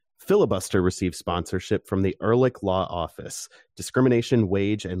Filibuster receives sponsorship from the Ehrlich Law Office, Discrimination,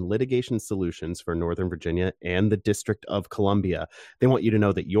 Wage, and Litigation Solutions for Northern Virginia and the District of Columbia. They want you to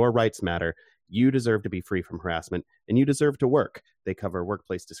know that your rights matter. You deserve to be free from harassment, and you deserve to work. They cover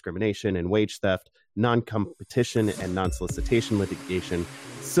workplace discrimination and wage theft, non-competition and non-solicitation litigation,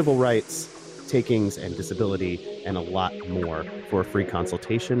 civil rights, takings and disability, and a lot more. For a free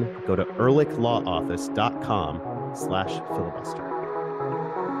consultation, go to ehrlichlawoffice.com/filibuster.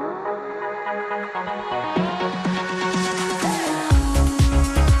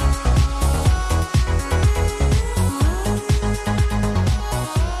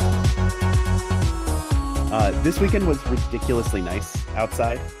 This weekend was ridiculously nice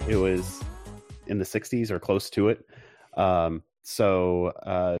outside. It was in the 60s or close to it.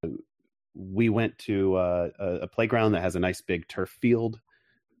 So we went to a playground that has a nice big turf field,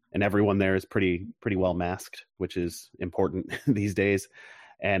 and everyone there is pretty well masked, which is important these days.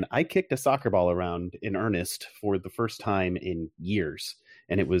 And I kicked a soccer ball around in earnest for the first time in years,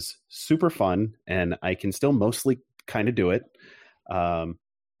 and it was super fun, and I can still mostly kind of do it. I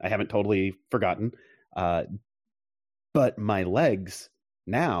haven't totally forgotten. But my legs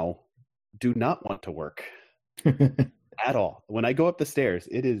now do not want to work at all. When I go up the stairs,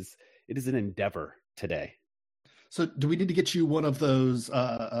 it is an endeavor today. So do we need to get you one of those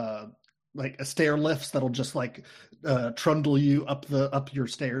like a stair lifts that'll just like trundle you up your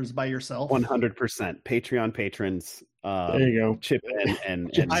stairs by yourself? 100%. Patreon patrons, there you go. Chip in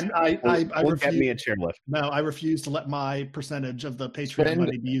and I refuse, get me a chairlift. No, I refuse to let my percentage of the Patreon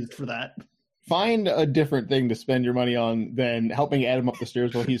money be used for that. Find a different thing to spend your money on than helping Adam up the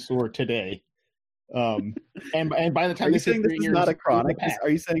stairs while he's sore today. And by the time are you saying this is not a chronic? Are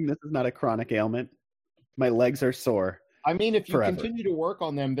you saying this is not a chronic ailment? My legs are sore. I mean, if you forever. continue to work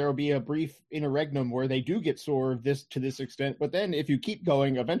on them, there will be a brief interregnum where they do get sore to this extent. But then, if you keep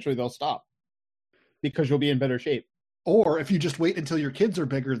going, eventually they'll stop because you'll be in better shape. Or if you just wait until your kids are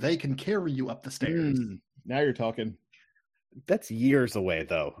bigger, they can carry you up the stairs. Now you're talking. That's years away,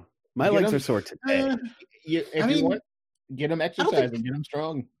 though. My legs are sore today. If you want, get them exercising, get them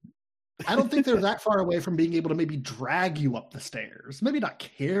strong. I don't think they're that far away from being able to maybe drag you up the stairs. Maybe not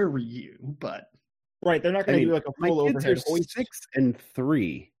carry you, but right. They're not going to do like a full overhead hoist. 6 and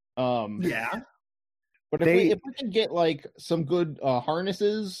 3. Yeah. But if we can get like some good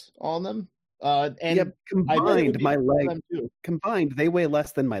harnesses on them, and combined, they weigh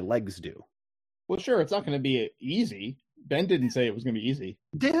less than my legs do. Well, sure, it's not going to be easy. Ben didn't say it was going to be easy.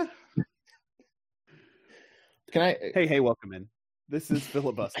 Yeah. Can I? Hey, welcome in. This is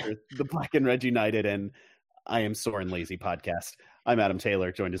Filibuster, the Black and Red United, and I Am Sore and Lazy podcast. I'm Adam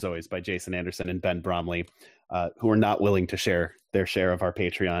Taylor, joined as always by Jason Anderson and Ben Bromley, who are not willing to share their share of our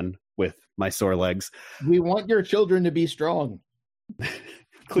Patreon with my sore legs. We want your children to be strong.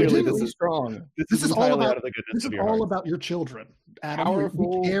 Clearly, this is strong. This is all about the goodness of your heart. About your children. Adam,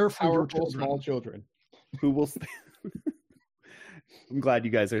 powerful, we care for your children. Small children. Who will? I'm glad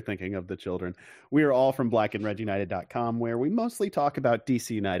you guys are thinking of the children. We are all from blackandredunited.com, where we mostly talk about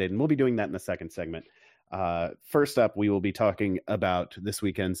DC United, and we'll be doing that in the second segment. First up, we will be talking about this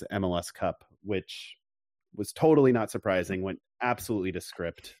weekend's MLS Cup, which was totally not surprising, went absolutely to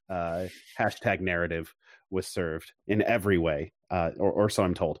script. Hashtag narrative was served in every way, or so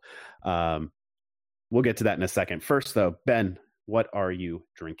I'm told. We'll get to that in a second. First, though, Ben, what are you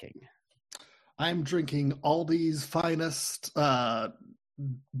drinking? I'm drinking Aldi's finest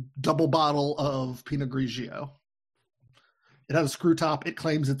double bottle of Pinot Grigio. It has a screw top. It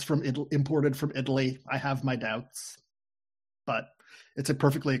claims it's imported from Italy. I have my doubts, but it's a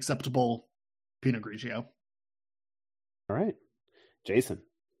perfectly acceptable Pinot Grigio. All right. Jason.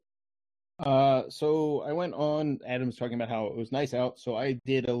 So I went on, Adam's talking about how it was nice out. So I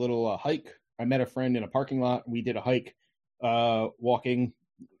did a little hike. I met a friend in a parking lot. We did a hike, walking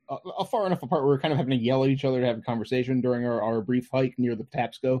far enough apart. We were kind of having to yell at each other to have a conversation during our brief hike near the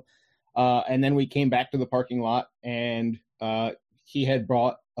Patapsco. And then we came back to the parking lot, and he had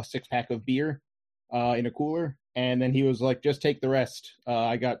brought a 6-pack of beer in a cooler. And then he was like, just take the rest.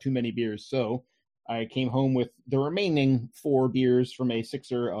 I got too many beers. So I came home with the remaining 4 beers from a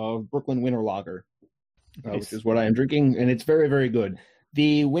 6er of Brooklyn Winter Lager, which is what I am drinking. And it's very, very good.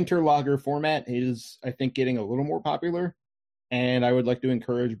 The winter lager format is, I think, getting a little more popular. And I would like to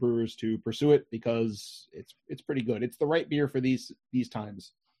encourage brewers to pursue it because it's pretty good. It's the right beer for these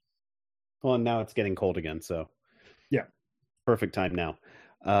times. Well, and now it's getting cold again, so yeah, perfect time now.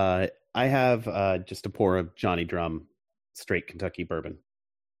 I have just a pour of Johnny Drum straight Kentucky bourbon,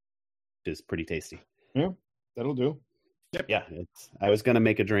 which is pretty tasty. Yeah, that'll do. Yep. Yeah, I was gonna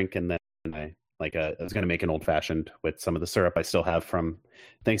make a drink and then I I was going to make an old fashioned with some of the syrup I still have from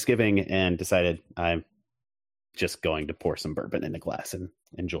Thanksgiving, and decided I'm just going to pour some bourbon in a glass and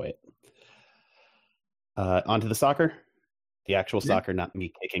enjoy it. Onto the soccer, the actual soccer, not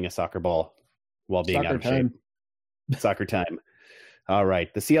me kicking a soccer ball while being out of shape. Soccer time. All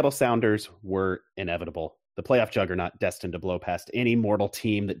right. The Seattle Sounders were inevitable. The playoff juggernaut destined to blow past any mortal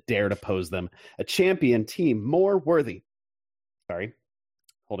team that dared oppose them. A champion team more worthy. Sorry.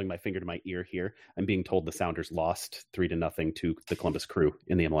 Holding my finger to my ear here. I'm being told the Sounders lost 3-0 to the Columbus Crew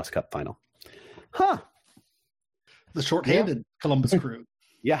in the MLS Cup final. Huh. The shorthanded Columbus Crew.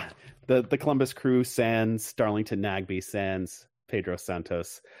 Yeah. The Columbus Crew sans Darlington Nagbe, sans Pedro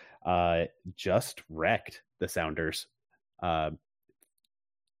Santos, just wrecked the Sounders. A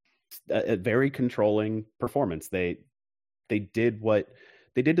very controlling performance. They did to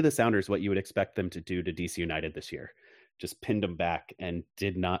the Sounders what you would expect them to do to DC United this year. Just pinned them back and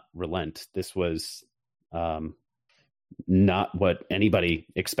did not relent. This was not what anybody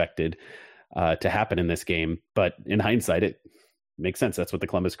expected to happen in this game, but in hindsight, it makes sense. That's what the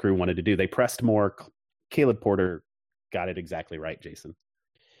Columbus Crew wanted to do. They pressed more. Caleb Porter got it exactly right, Jason.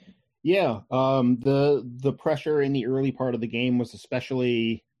 Yeah, the pressure in the early part of the game was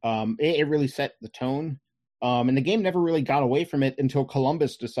especially it really set the tone, and the game never really got away from it until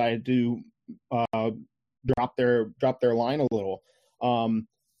Columbus decided to drop their line a little.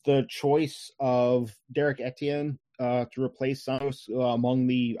 The choice of Derek Etienne to replace Santos among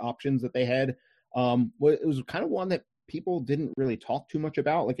the options that they had, it was kind of one that people didn't really talk too much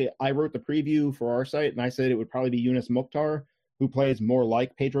about. Like I wrote the preview for our site, and I said it would probably be Yunus Mukhtar, who plays more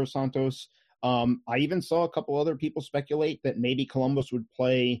like Pedro Santos. I even saw a couple other people speculate that maybe Columbus would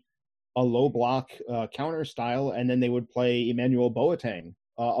play a low block counter style, and then they would play Emmanuel Boateng,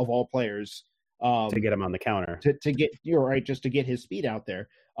 of all players. To get him on the counter. To get, you're right, just to get his speed out there.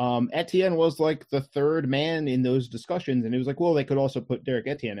 Etienne was like the third man in those discussions, and it was like, well, they could also put Derek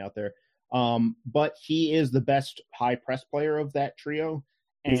Etienne out there. But he is the best high press player of that trio.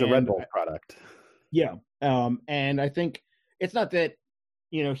 He's a Red Bull product. Yeah. And I think it's not that,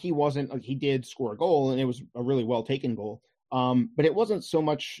 he wasn't, he did score a goal, and it was a really well taken goal. But it wasn't so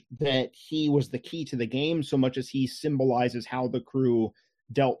much that he was the key to the game, so much as he symbolizes how the Crew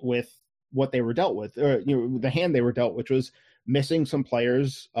dealt with what they were dealt with, or, the hand they were dealt, which was missing some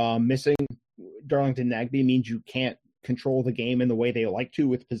players. Missing Darlington Nagbe means you can't control the game in the way they like to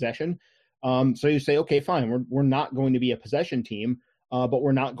with possession. So you say, okay, fine, we're not going to be a possession team, but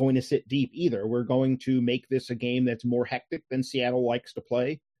we're not going to sit deep either. We're going to make this a game that's more hectic than Seattle likes to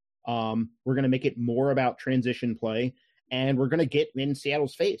play. We're going to make it more about transition play, and we're going to get in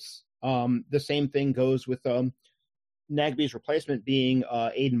Seattle's face. The same thing goes with Nagbe's replacement being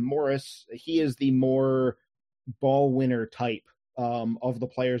Aiden Morris. He is the more ball winner type of the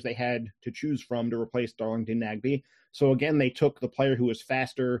players they had to choose from to replace Darlington Nagbe. So again, they took the player who was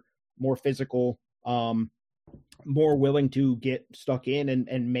faster, more physical, more willing to get stuck in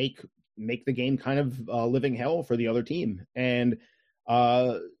and make the game kind of living hell for the other team. And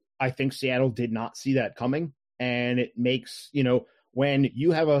I think Seattle did not see that coming. And it makes, when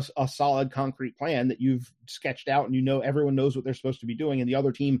you have a solid concrete plan that you've sketched out and everyone knows what they're supposed to be doing and the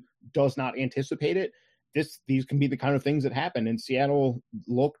other team does not anticipate it, these can be the kind of things that happen. And Seattle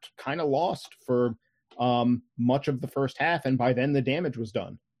looked kind of lost for much of the first half, and by then the damage was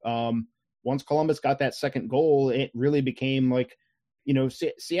done. Once Columbus got that second goal, it really became like,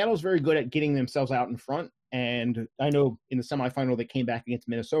 Seattle's very good at getting themselves out in front. And I know in the semifinal they came back against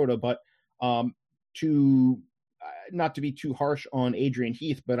Minnesota, but not to be too harsh on Adrian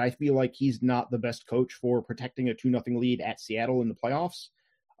Heath, but I feel like he's not the best coach for protecting a 2-0 lead at Seattle in the playoffs,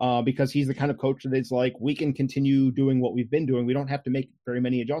 because he's the kind of coach that is like, we can continue doing what we've been doing. We don't have to make very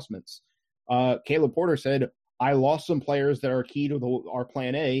many adjustments. Caleb Porter said, I lost some players that are key to our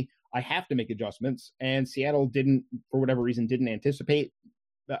plan A. I have to make adjustments. And Seattle didn't, for whatever reason, didn't anticipate.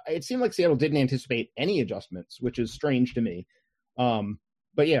 It seemed like Seattle didn't anticipate any adjustments, which is strange to me.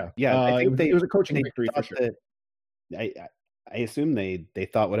 But yeah, I think it was a coaching victory for sure. I assume they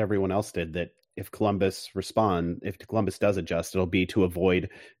thought what everyone else did, that if Columbus does adjust, it'll be to avoid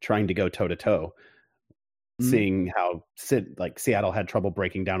trying to go toe to toe. Seeing how Seattle had trouble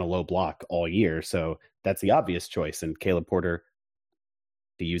breaking down a low block all year, so that's the obvious choice. And Caleb Porter,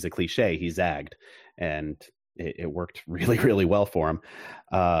 to use a cliche, he zagged, and it worked really, really well for him.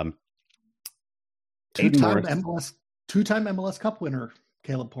 Two-time MLS Cup winner,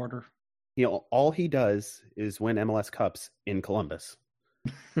 Caleb Porter. All he does is win MLS Cups in Columbus.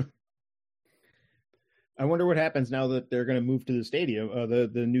 I wonder what happens now that they're going to move to the stadium,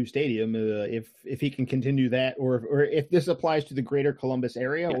 the new stadium. If he can continue that, or if this applies to the greater Columbus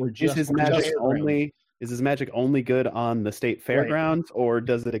area, or just is his magic only good on the state fairgrounds, or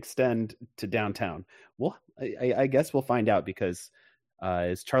does it extend to downtown? Well, I guess we'll find out, because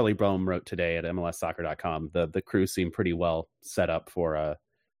as Charlie Boehm wrote today at MLSsoccer.com, the crew seemed pretty well set up for a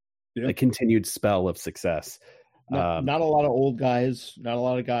continued spell of success. Not a lot of old guys, not a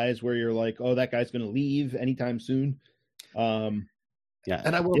lot of guys where you're like, oh, that guy's going to leave anytime soon. And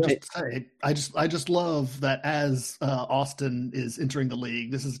I will just say, I just love that as Austin is entering the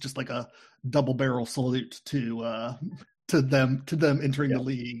league, this is just like a double barrel salute to them entering the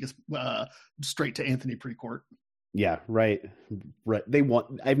league straight to Anthony Precourt. Yeah, right.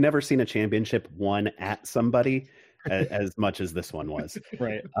 I've never seen a championship won at somebody as much as this one was.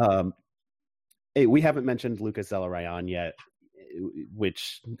 Right. Hey, we haven't mentioned Lucas Zelarayan yet,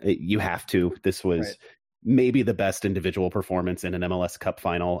 which you have to. This was maybe the best individual performance in an MLS Cup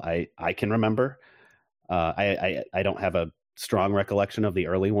final I can remember. I don't have a strong recollection of the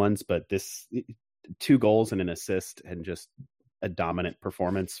early ones, but this 2 goals and an assist and just a dominant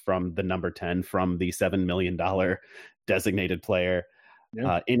performance from the number 10, from the $7 million designated player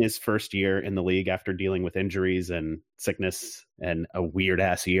in his first year in the league after dealing with injuries and sickness and a weird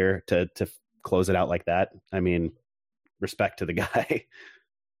ass year to close it out like that. I mean, respect to the guy.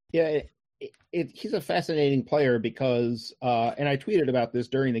 Yeah, he's a fascinating player because, and I tweeted about this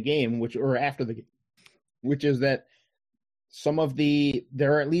during the game, or after the game, which is that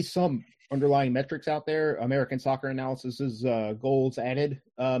there are at least some underlying metrics out there. American Soccer Analysis's goals added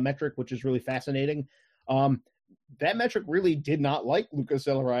metric, which is really fascinating. That metric really did not like Lucas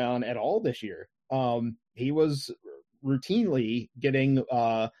Zelarayan at all this year. He was routinely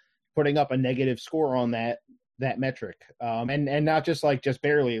putting up a negative score on that metric. And not just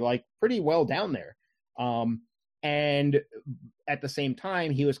barely, like pretty well down there. And at the same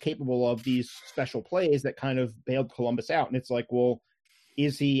time, he was capable of these special plays that kind of bailed Columbus out. And it's like, well,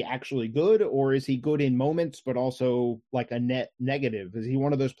 is he actually good, or is he good in moments, but also like a net negative? Is he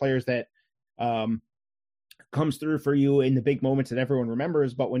one of those players that comes through for you in the big moments that everyone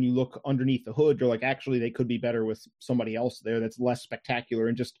remembers, but when you look underneath the hood, you're like, actually, they could be better with somebody else there that's less spectacular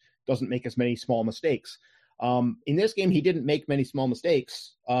and just doesn't make as many small mistakes. In this game, he didn't make many small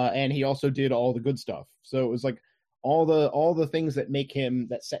mistakes, and he also did all the good stuff. So it was like all the things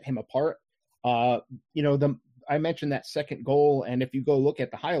that set him apart. I mentioned that second goal, and if you go look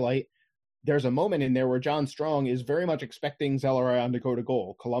at the highlight, there's a moment in there where John Strong is very much expecting Zelarayan to go to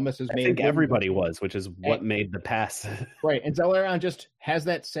goal. Columbus has made. I think everybody was, which is what made the pass. Right, and Zelarayan just has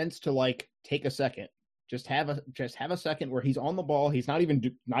that sense to like take a second, just have a second where he's on the ball. He's not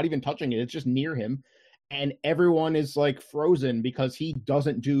even touching it. It's just near him, and everyone is like frozen because he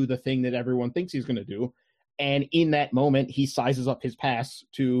doesn't do the thing that everyone thinks he's going to do. And in that moment, he sizes up his pass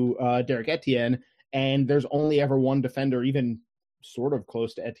to Derek Etienne, and there's only ever one defender even sort of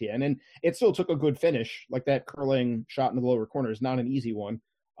close to Etienne, and it still took a good finish. Like that curling shot in the lower corner is not an easy one.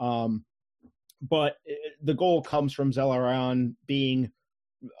 But the goal comes from Zelarayan being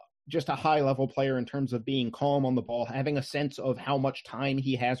just a high level player in terms of being calm on the ball, having a sense of how much time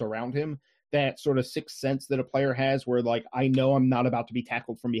he has around him, that sort of sixth sense that a player has where like, I know I'm not about to be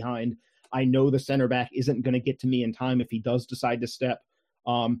tackled from behind. I know the center back isn't going to get to me in time if he does decide to step.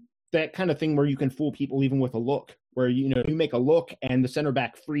 That kind of thing where you can fool people even with a look, where, you make a look and the center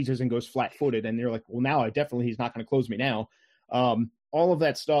back freezes and goes flat-footed, and you're like, well, now he's not going to close me now. All of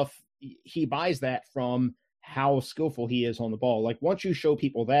that stuff, he buys that from how skillful he is on the ball. Like once you show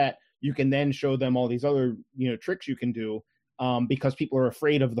people that, you can then show them all these other, tricks you can do, because people are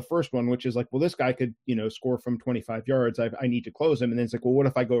afraid of the first one, which is like, well, this guy could, score from 25 yards. I need to close him. And then it's like, well, what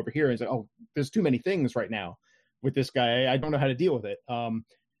if I go over here? And it's like, oh, there's too many things right now with this guy. I don't know how to deal with it.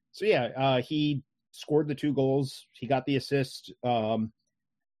 He scored the 2 goals. He got the assist.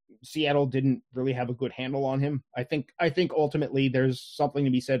 Seattle didn't really have a good handle on him. I think ultimately there's something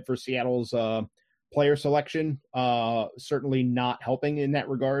to be said for Seattle's player selection. Certainly not helping in that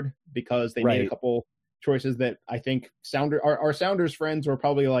regard, because they made a couple choices that I think our Sounders friends were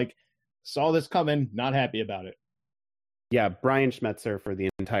probably like, saw this coming, not happy about it. Yeah, Brian Schmetzer for the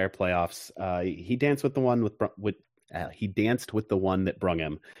entire playoffs. He danced with the one he danced with the one that brung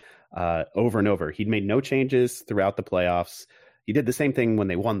him over and over. He'd made no changes throughout the playoffs. He did the same thing when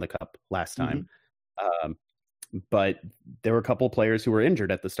they won the cup last time. But there were a couple players who were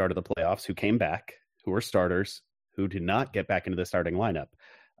injured at the start of the playoffs who came back, who were starters, who did not get back into the starting lineup.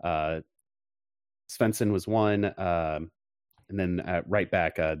 Svensson was one. And then right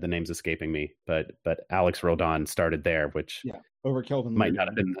back, the name's escaping me, but Alex Rodon started there, which over Kelvin might not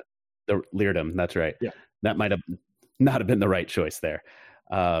have been The Leerdam, that's right. Yeah. That might have not have been the right choice there.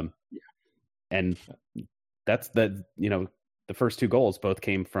 And that's the first two goals both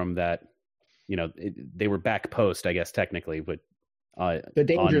came from that. They were back post, I guess, technically, but the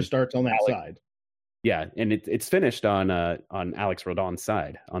danger starts on that side. Yeah, and it's finished on Alex Rodon's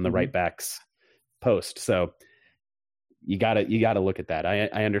side, on the right back's post. So you gotta look at that.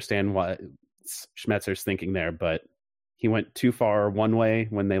 I understand what Schmetzer's thinking there, but he went too far one way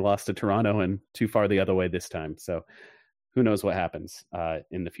when they lost to Toronto and too far the other way this time. So who knows what happens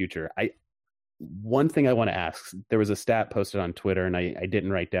in the future. One thing I want to ask, there was a stat posted on Twitter, and I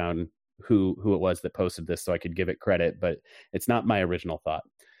didn't write down who it was that posted this so I could give it credit, but it's not my original thought.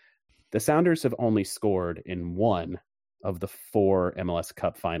 The Sounders have only scored in one of the 4 MLS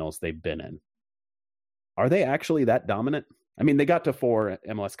Cup finals they've been in. Are they actually that dominant? I mean, they got to 4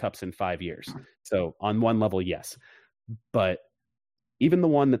 MLS Cups in 5 years. So on one level, yes. But even the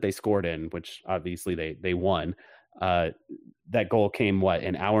one that they scored in, which obviously they won, that goal came,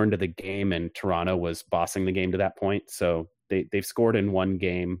 an hour into the game, and Toronto was bossing the game to that point. So they've scored in one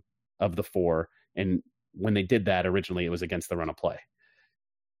game of the 4. And when they did that originally, it was against the run of play.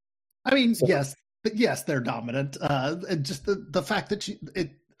 I mean, yes, they're dominant. And just the fact that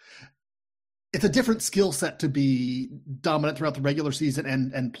it's a different skill set to be dominant throughout the regular season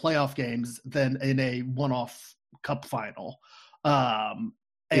and playoff games than in a one-off cup final. And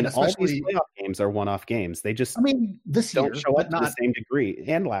especially all these playoff games are one-off games. They just this don't year, show up to the same degree.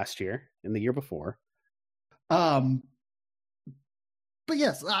 And last year and the year before. But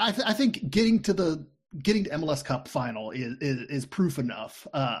yes, I think getting to MLS Cup final is proof enough.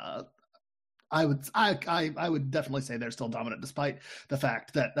 I would definitely say they're still dominant, despite the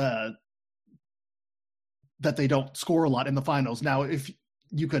fact that that they don't score a lot in the finals. Now, if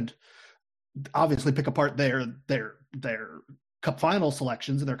you could obviously pick apart their cup final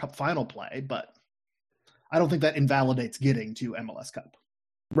selections and their cup final play, but I don't think that invalidates getting to MLS Cup.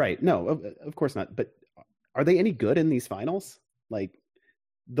 Right? No, of course not. But are they any good in these finals? Like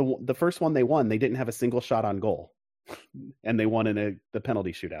the first one they won, they didn't have a single shot on goal, and they won in the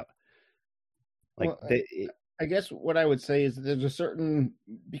penalty shootout. I guess what I would say is that there's a certain,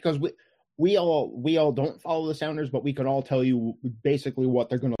 because we all don't follow the Sounders, but we could all tell you basically what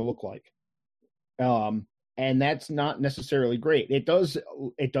they're going to look like. And that's not necessarily great. It does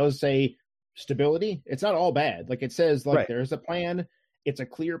say stability. It's not all bad. Like it says, like, right, there's a plan. It's a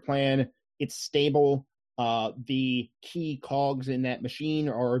clear plan. It's stable. The key cogs in that machine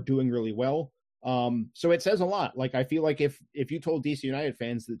are doing really well. So it says a lot. Like, I feel like if you told DC United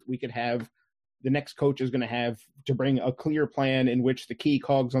fans that we could have, the next coach is going to have to bring a clear plan in which the key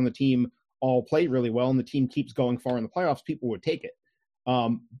cogs on the team all play really well and the team keeps going far in the playoffs, people would take it.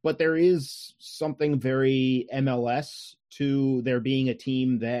 But there is something very MLS to there being a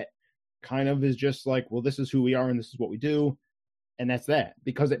team that kind of is just like, well, this is who we are and this is what we do. And that's that,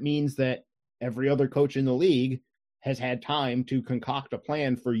 because it means that every other coach in the league has had time to concoct a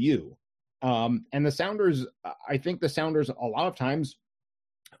plan for you. And the Sounders, I think the Sounders a lot of times,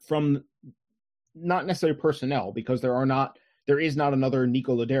 from not necessarily personnel, because there is not another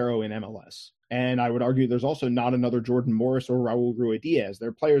Nico Lodeiro in MLS. And I would argue there's also not another Jordan Morris or Raul Ruidiaz.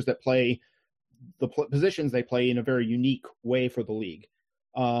 They're players that play the positions they play in a very unique way for the league.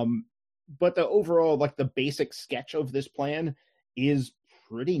 But the overall, like, the basic sketch of this plan is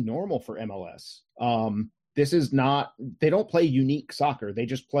pretty normal for MLS. This is not, they don't play unique soccer. They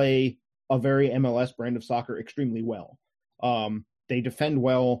just play a very MLS brand of soccer extremely well. They defend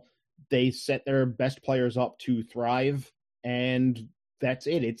well. They set their best players up to thrive, and that's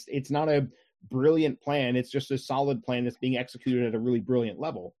it. It's not a brilliant plan. It's just a solid plan that's being executed at a really brilliant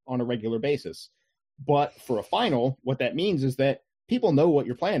level on a regular basis. But for a final, what that means is that people know what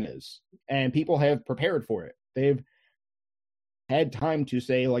your plan is, and people have prepared for it. They've had time to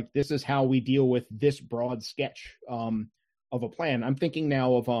say, like, this is how we deal with this broad sketch of a plan. I'm thinking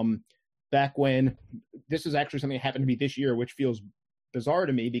now of back when, this is actually something that happened to me this year, which feels bizarre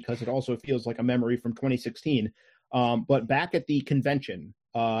to me because it also feels like a memory from 2016. But back at the convention,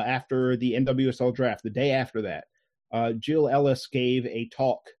 after the NWSL draft, the day after that, Jill Ellis gave a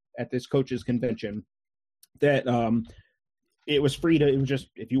talk at this coaches convention that it was just,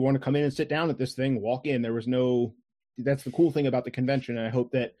 if you want to come in and sit down at this thing, walk in. There was no, that's the cool thing about the convention. And I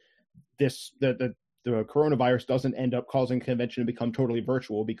hope that the coronavirus doesn't end up causing the convention to become totally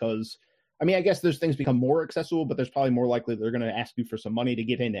virtual, because, I mean, I guess those things become more accessible, but there's probably more likely they're going to ask you for some money to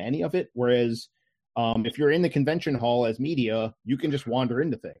get into any of it. Whereas if you're in the convention hall as media, you can just wander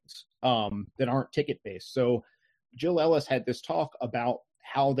into things that aren't ticket-based. So Jill Ellis had this talk about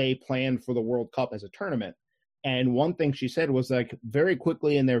how they plan for the World Cup as a tournament. And one thing she said was like very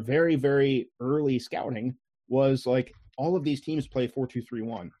quickly in their very, very early scouting was like all of these teams play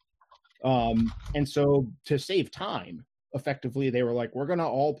 4-2-3-1. And so to save time, effectively, they were like, we're going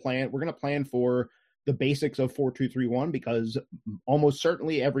to plan for the basics of 4-2-3-1 because almost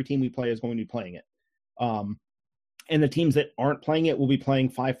certainly every team we play is going to be playing it. And the teams that aren't playing it will be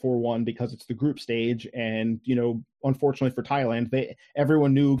playing 5-4-1 because it's the group stage. And, you know, unfortunately for Thailand,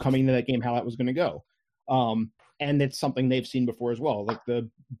 everyone knew coming into that game how that was going to go. And it's something they've seen before as well. Like the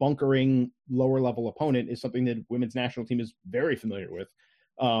bunkering lower level opponent is something that women's national team is very familiar with.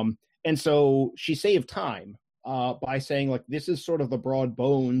 And so she saved time by saying, like, this is sort of the broad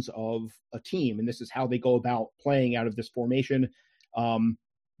bones of a team, and this is how they go about playing out of this formation.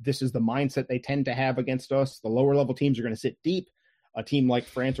 This is the mindset they tend to have against us. The lower level teams are going to sit deep. A team like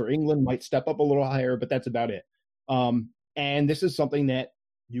France or England might step up a little higher, but that's about it. And this is something that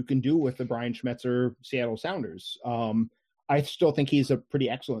you can do with the Brian Schmetzer Seattle Sounders. I still think he's a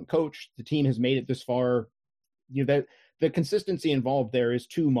pretty excellent coach. The team has made it this far. You know, that the consistency involved there is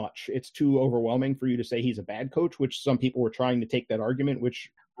too much. It's too overwhelming for you to say he's a bad coach, which some people were trying to take that argument,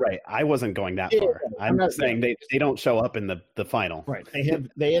 which right. I wasn't going that far. I'm not saying they don't show up in the final. Right.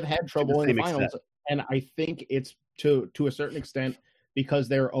 They have had trouble in the finals. Extent. And I think it's to a certain extent because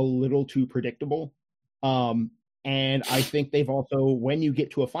they're a little too predictable. And I think they've also, when you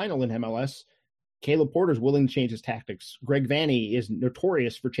get to a final in MLS, Caleb Porter's willing to change his tactics. Greg Vanney is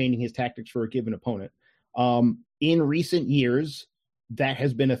notorious for changing his tactics for a given opponent. In recent years, that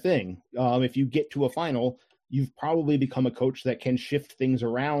has been a thing. If you get to a final, you've probably become a coach that can shift things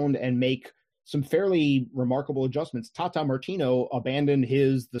around and make some fairly remarkable adjustments. Tata Martino abandoned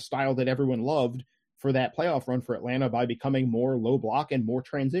the style that everyone loved for that playoff run for Atlanta by becoming more low block and more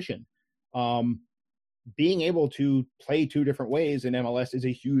transition. Being able to play two different ways in MLS is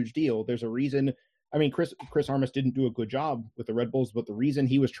a huge deal. There's a reason. I mean, Chris Armas didn't do a good job with the Red Bulls, but the reason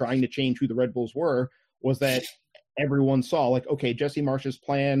he was trying to change who the Red Bulls were was that everyone saw, like, okay, Jesse Marsh's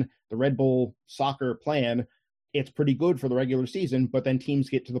plan, the Red Bull soccer plan, it's pretty good for the regular season, but then teams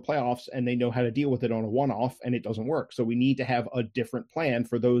get to the playoffs and they know how to deal with it on a one-off and it doesn't work. So we need to have a different plan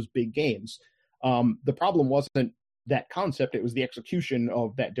for those big games. The problem wasn't that concept. It was the execution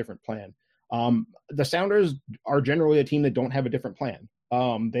of that different plan. The Sounders are generally a team that don't have a different plan.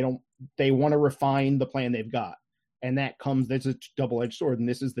 They want to refine the plan they've got. And that's a double-edged sword. And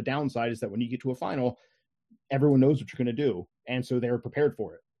this is the downside, is that when you get to a final, everyone knows what you're going to do. And so they're prepared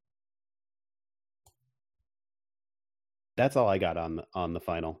for it. That's all I got on the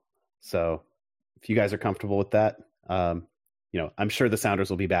final. So if you guys are comfortable with that, I'm sure the Sounders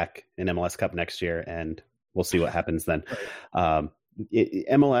will be back in MLS Cup next year, and we'll see what happens then.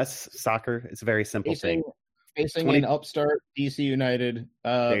 MLS soccer, it's a very simple thing. Facing an upstart DC United,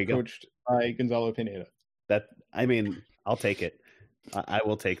 coached by Gonzalo Pineda. I'll take it. I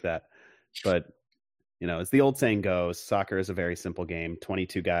will take that. But, as the old saying goes, soccer is a very simple game.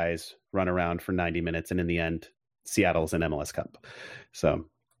 22 guys run around for 90 minutes, and in the end, Seattle's an MLS Cup. So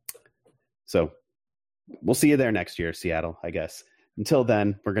we'll see you there next year, Seattle, I guess. Until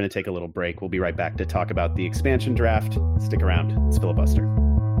then, we're going to take a little break. We'll be right back to talk about the expansion draft. Stick around. It's Filibuster.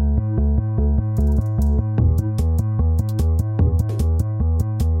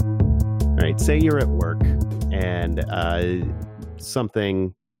 All right, say you're at work and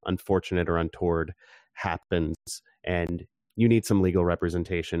something unfortunate or untoward happens and you need some legal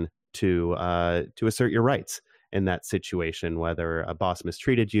representation to assert your rights in that situation, whether a boss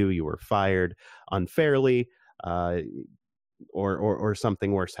mistreated you, you were fired unfairly, or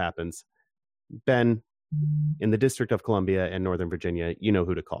something worse happens. Ben, in the District of Columbia and Northern Virginia, you know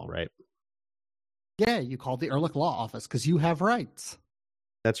who to call, right? Yeah, you call the Ehrlich Law Office because you have rights.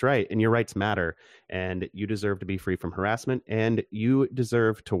 That's right. And your rights matter. And you deserve to be free from harassment. And you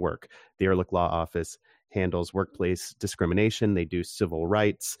deserve to work. The Ehrlich Law Office handles workplace discrimination. They do civil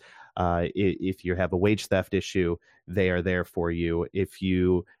rights. If you have a wage theft issue, they are there for you. If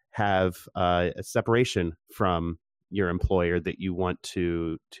you have a separation from your employer that you want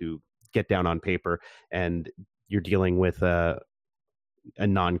to get down on paper and you're dealing with a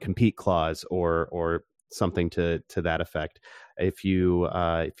non-compete clause or something to that effect. If you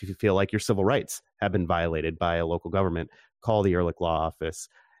feel like your civil rights have been violated by a local government, call the Ehrlich Law Office.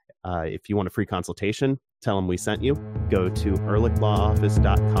 If you want a free consultation, tell them we sent you. Go to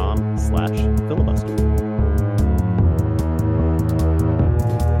ehrlichlawoffice.com/filibuster.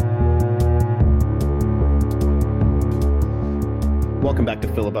 Welcome back to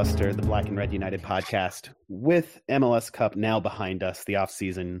Filibuster, the Black and Red United podcast. With MLS Cup now behind us, the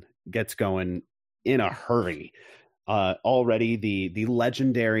offseason gets going in a hurry. Already the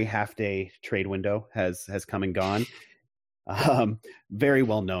legendary half-day trade window has come and gone. Very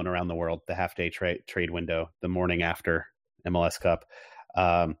well known around the world, the half-day trade window, the morning after MLS Cup.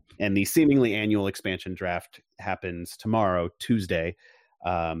 And the seemingly annual expansion draft happens tomorrow, Tuesday.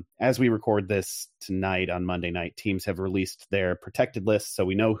 As we record this tonight on Monday night, teams have released their protected lists, so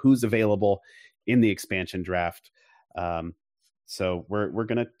we know who's available in the expansion draft. So we're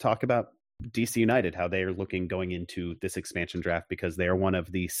going to talk about DC United, how they are looking going into this expansion draft, because they are one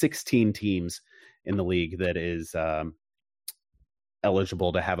of the 16 teams in the league that is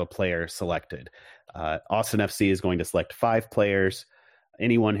eligible to have a player selected. Austin FC is going to select 5 players.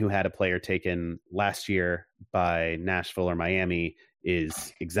 Anyone who had a player taken last year by Nashville or Miami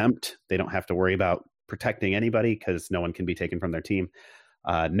is exempt. They don't have to worry about protecting anybody because no one can be taken from their team.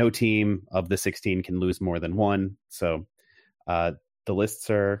 No team of the 16 can lose more than one. So the lists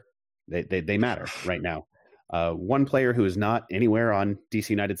are, they matter right now. One player who is not anywhere on DC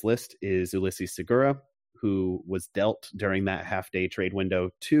United's list is Ulisses Segura, who was dealt during that half-day trade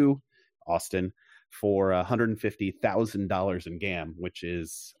window to Austin for $150,000 in GAM, which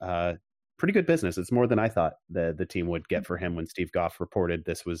is pretty good business. It's more than I thought the team would get for him when Steve Goff reported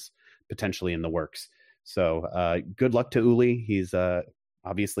this was potentially in the works. So good luck to Uli. He's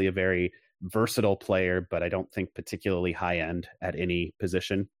obviously a very versatile player, but I don't think particularly high-end at any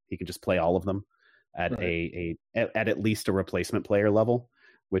position. He can just play all of them at right. at least a replacement player level,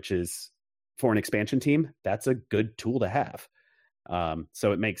 which is, for an expansion team, that's a good tool to have.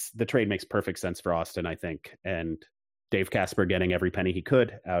 So the trade makes perfect sense for Austin, I think. And Dave Casper getting every penny he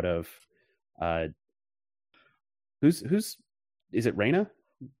could out of who's is it Reyna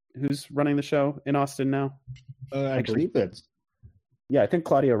who's running the show in Austin now? I believe that's. Yeah, I think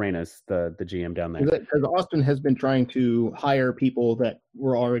Claudio Reyna is the GM down there. Because Austin has been trying to hire people that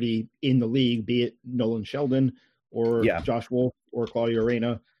were already in the league, be it Nolan Sheldon or Josh Wolf or Claudio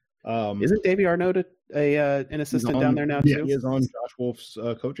Reyna. Isn't Davey Arnaud an assistant down there now too? He is on Josh Wolf's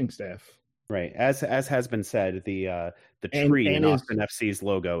coaching staff. Right, as has been said, the tree in Austin FC's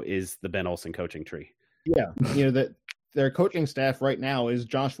logo is the Ben Olsen coaching tree. Yeah, that their coaching staff right now is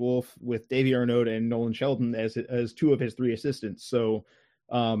Josh Wolf with Davey Arnaud and Nolan Sheldon as 2 of his 3 assistants. So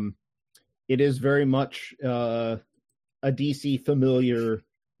it is very much a DC familiar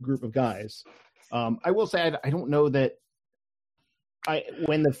group of guys. I will say I don't know that.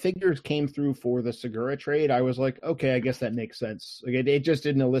 When the figures came through for the Segura trade, I was like, okay, I guess that makes sense. Like, it just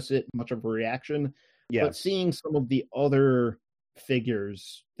didn't elicit much of a reaction. Yeah. But seeing some of the other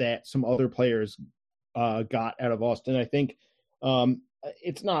figures that some other players got out of Austin, I think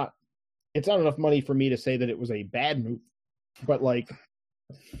it's not enough money for me to say that it was a bad move. But like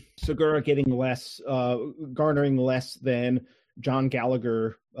Segura getting less, garnering less than John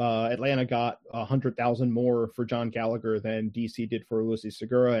Gallagher. Atlanta got 100,000 more for John Gallagher than DC did for Ulisses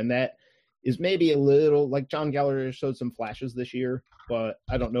Segura, and that is maybe a little like John Gallagher showed some flashes this year, but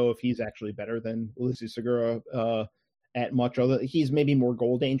I don't know if he's actually better than Ulisses Segura at much other. He's maybe more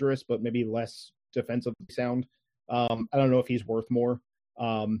goal dangerous, but maybe less defensively sound. I don't know if he's worth more,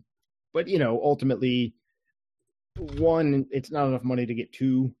 but ultimately, one, it's not enough money to get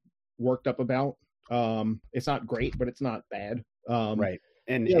too worked up about. It's not great, but it's not bad. Right.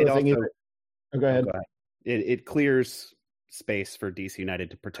 And it also, go ahead. It clears space for DC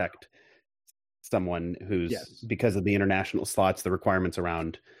United to protect someone who's, because of the international slots, the requirements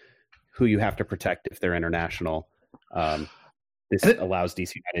around who you have to protect if they're international. This allows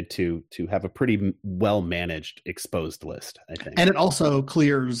DC United to have a pretty well managed exposed list, I think. And it also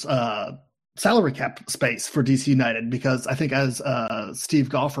clears salary cap space for DC United, because I think, as Steve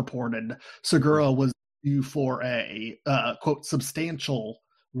Goff reported, Segura was due for a quote substantial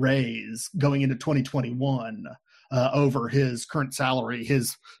raise going into 2021 over his current salary.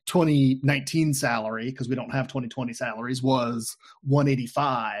 His 2019 salary, because we don't have 2020 salaries, was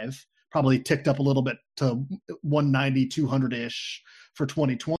 185, probably ticked up a little bit to 190, 200-ish for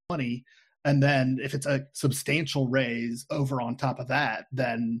 2020. And then if it's a substantial raise over on top of that,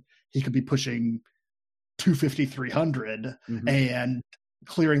 then he could be pushing 250, 300, and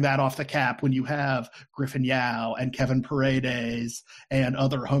clearing that off the cap when you have Griffin Yao and Kevin Paredes and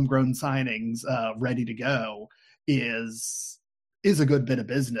other homegrown signings ready to go is a good bit of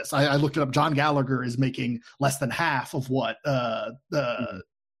business. I looked it up. John Gallagher is making less than half of what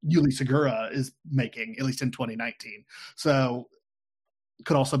Uli Segura is making, at least in 2019. So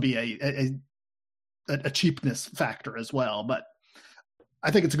could also be a cheapness factor as well. But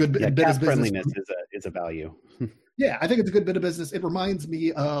I think it's a good bit of business. Friendliness is a value. Yeah, I think it's a good bit of business. It reminds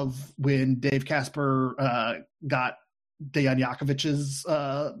me of when Dave Casper got Dejan Jakovic's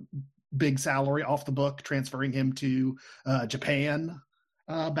big salary off the book, transferring him to Japan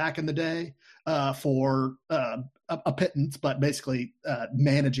back in the day for a pittance, but basically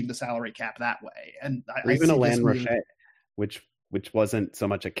managing the salary cap that way. And or even Alain Rochet, which wasn't so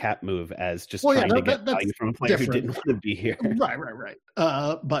much a cap move as just trying to get value from a player who didn't want to be here. Right.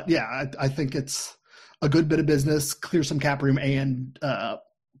 But yeah, I think it's a good bit of business, clear some cap room, and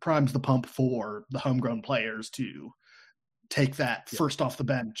primes the pump for the homegrown players to take that first off the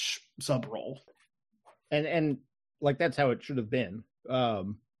bench sub role. And like, that's how it should have been.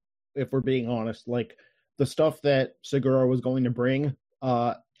 If we're being honest, like the stuff that Segura was going to bring,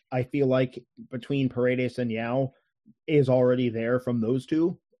 I feel like between Paredes and Yao is already there from those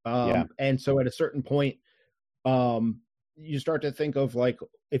two. And so at a certain point, you start to think of, like,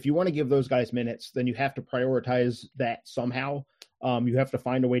 if you want to give those guys minutes, then you have to prioritize that somehow. You have to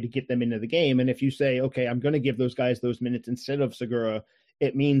find a way to get them into the game. And if you say, okay, I'm going to give those guys those minutes instead of Segura,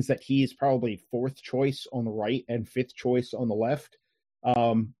 it means that he's probably fourth choice on the right and fifth choice on the left.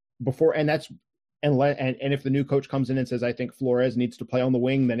 And if the new coach comes in and says, I think Flores needs to play on the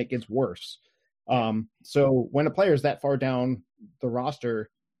wing, then it gets worse. So when a player is that far down the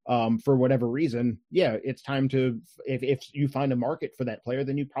roster, for whatever reason, it's time to, if you find a market for that player,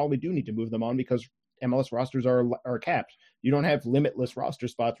 then you probably do need to move them on, because MLS rosters are capped. You don't have limitless roster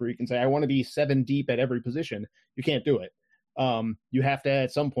spots where you can say, I want to be 7 deep at every position. You can't do it. You have to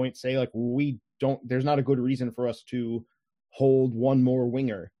at some point say, like, there's not a good reason for us to hold one more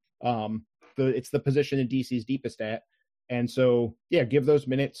winger. It's the position in DC's deepest at. And so, give those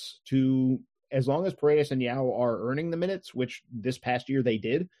minutes to, as long as Paredes and Yao are earning the minutes, which this past year they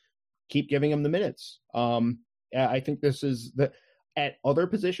did, keep giving them the minutes. I think this is at other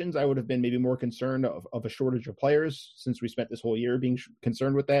positions, I would have been maybe more concerned of a shortage of players, since we spent this whole year being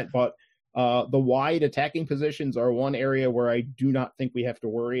concerned with that. But the wide attacking positions are one area where I do not think we have to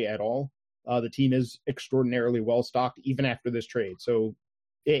worry at all. The team is extraordinarily well stocked even after this trade. So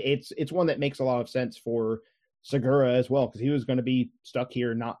it's one that makes a lot of sense for Segura as well, because he was going to be stuck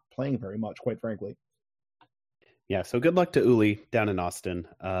here not playing very much, quite frankly. Yeah, so good luck to Uli down in Austin.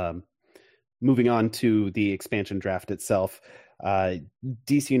 Moving on to the expansion draft itself,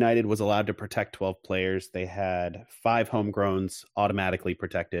 DC United was allowed to protect 12 players. They had 5 homegrowns automatically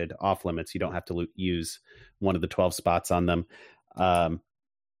protected, off limits. You don't have to use one of the 12 spots on them. I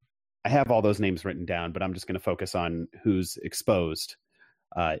have all those names written down, but I'm just going to focus on who's exposed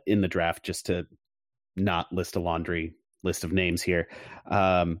in the draft, just to not list a laundry list of names here.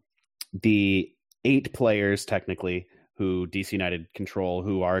 The 8 players, technically, who DC United control,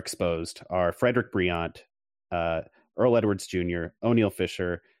 who are exposed, are Frederick Briant, Earl Edwards Jr., O'Neal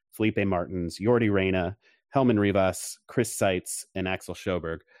Fisher, Felipe Martins, Yordi Reyna, Helman Rivas, Chris Seitz, and Axel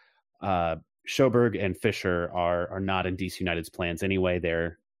Sjoberg. Sjoberg and Fisher are not in DC United's plans anyway.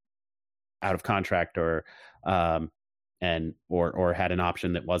 They're out of contract or had an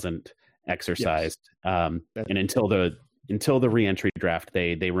option that wasn't exercised. Yes. And until the re-entry draft,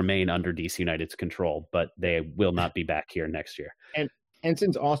 they remain under DC United's control, but they will not be back here next year. And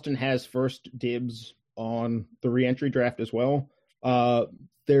since Austin has first dibs on the re-entry draft as well,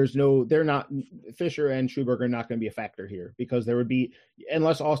 Fisher and Sjoberg are not going to be a factor here, because there would be,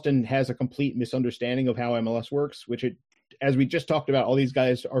 unless Austin has a complete misunderstanding of how MLS works, which as we just talked about, all these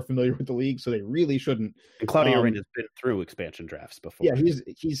guys are familiar with the league, so they really shouldn't. And Claudio Reyna has been through expansion drafts before. Yeah,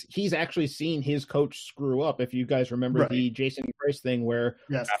 he's actually seen his coach screw up. If you guys remember the Jason Price thing, where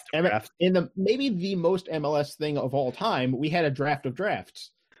in maybe the most MLS thing of all time, we had a draft of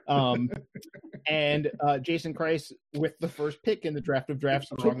drafts. And Jason Kreis, with the first pick in the draft of drafts,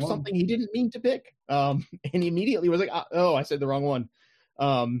 took something he didn't mean to pick. And he immediately was like, oh, I said the wrong one.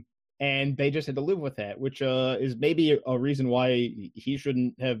 And they just had to live with that, which is maybe a reason why he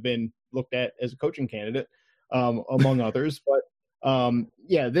shouldn't have been looked at as a coaching candidate, among others. But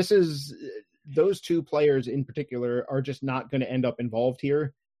this is, those 2 players in particular are just not going to end up involved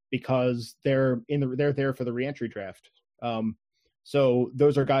here, because they're there for the reentry draft. So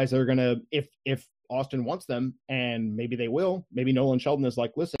those are guys that are going to, if Austin wants them, and maybe they will, maybe Nolan Sheldon is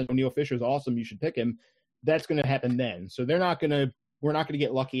like, listen, O'Neal Fisher's awesome, you should pick him. That's going to happen then. So we're not going to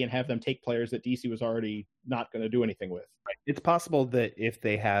get lucky and have them take players that DC was already not going to do anything with. Right. It's possible that if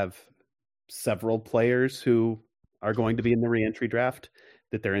they have several players who are going to be in the re-entry draft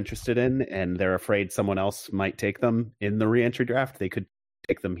that they're interested in, and they're afraid someone else might take them in the re-entry draft, they could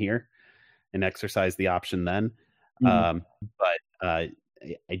take them here and exercise the option then. Mm-hmm. But I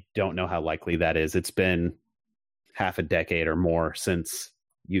don't know how likely that is. It's been half a decade or more since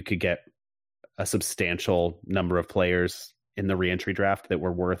you could get a substantial number of players in the re-entry draft that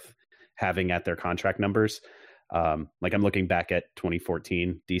were worth having at their contract numbers. Like I'm looking back at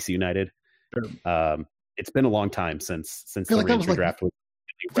 2014 DC United. Sure. It's been a long time since feel the like that was reentry like- draft was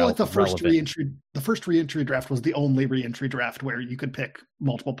I feel like the first relevant. reentry draft was the only reentry draft where you could pick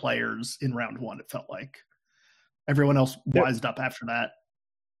multiple players in round one. It felt like everyone else wised up after that.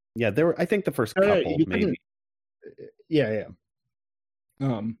 Yeah, there were. I think the first couple maybe. Yeah.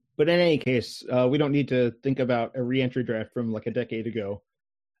 But in any case, we don't need to think about a reentry draft from like a decade ago.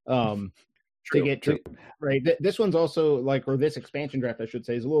 To get to right. This one's also like, or this expansion draft, I should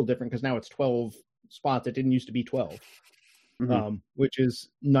say, is a little different because now it's 12 spots. It didn't used to be 12. Which is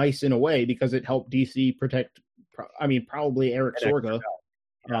nice in a way because it helped DC protect. Probably Eric Sorga.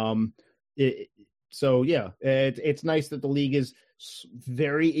 It's nice that the league is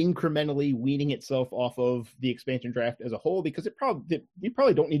very incrementally weaning itself off of the expansion draft as a whole because we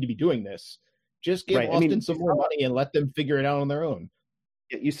probably don't need to be doing this. Just give Austin some more money and let them figure it out on their own.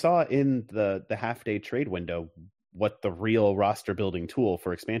 You saw in the half-day trade window what the real roster building tool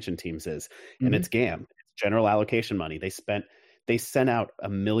for expansion teams is, and it's GAM. General allocation money. They sent out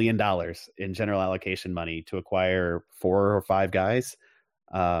 $1 million in general allocation money to acquire 4 or 5 guys.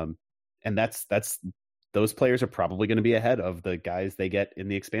 And that's those players are probably going to be ahead of the guys they get in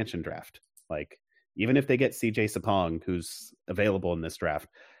the expansion draft. Like even if they get CJ Sapong, who's available in this draft,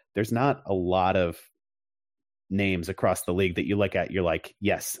 there's not a lot of names across the league that you look at. You're like,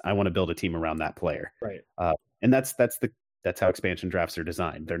 yes, I want to build a team around that player. Right. And that's how expansion drafts are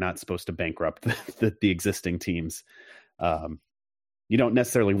designed. They're not supposed to bankrupt the existing teams. You don't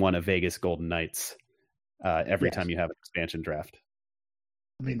necessarily want a Vegas Golden Knights every time you have an expansion draft.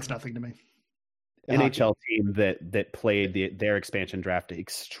 It means nothing to me. NHL team that played their expansion draft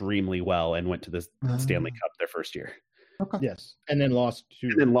extremely well and went to the Stanley Cup their first year. Okay. Yes, and then lost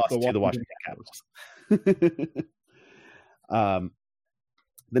to the Washington Capitals.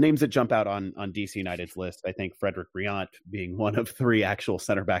 The names that jump out on DC United's list, I think Frederic Briant being one of 3 actual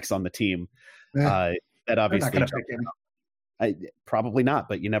center backs on the team. That obviously probably not,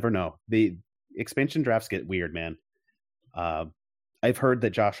 but you never know. The expansion drafts get weird, man. I've heard that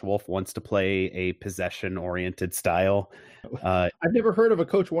Josh Wolf wants to play a possession-oriented style. I've never heard of a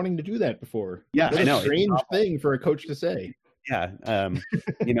coach wanting to do that before. Yeah, I know. It's a strange thing for a coach to say. Yeah,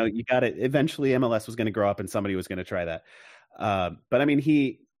 you got it. Eventually, MLS was going to grow up, and somebody was going to try that. But I mean,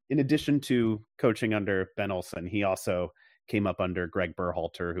 he, in addition to coaching under Ben Olsen, he also came up under Greg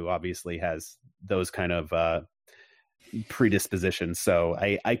Berhalter, who obviously has those kind of predispositions. So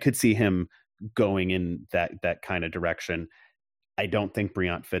I could see him going in that kind of direction. I don't think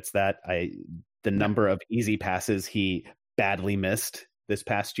Briant fits that. The number of easy passes he badly missed this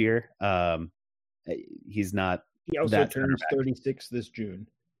past year. He's not. He also turns 36 this June.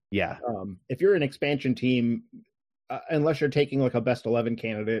 Yeah. If you're an expansion team, unless you're taking like a best 11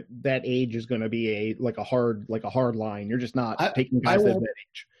 candidate, that age is going to be a hard line. You're just not taking guys at that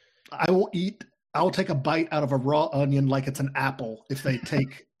age. I will take a bite out of a raw onion like it's an apple if they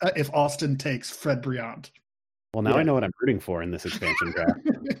take if Austin takes Fred Briant. Well, now I know what I'm rooting for in this expansion draft.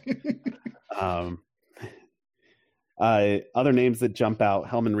 Other names that jump out: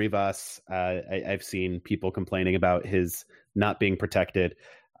 Helman Rivas. I've seen people complaining about his not being protected,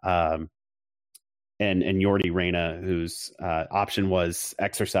 and Yordi Reyna, whose option was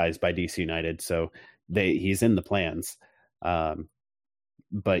exercised by DC United, so he's in the plans,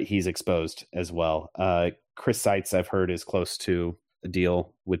 but he's exposed as well. Chris Seitz, I've heard, is close to a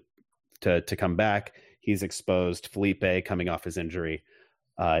deal to come back. He's exposed. Felipe, coming off his injury,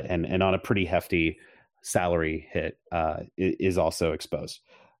 and on a pretty hefty salary hit, is also exposed.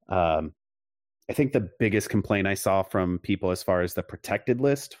 I think the biggest complaint I saw from people as far as the protected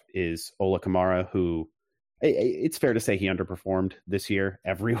list is Ola Kamara, who it's fair to say he underperformed this year.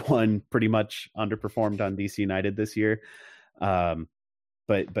 Everyone pretty much underperformed on DC United this year. But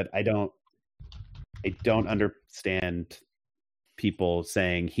I don't understand people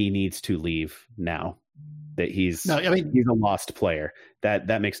saying he needs to leave now, that he's a lost player.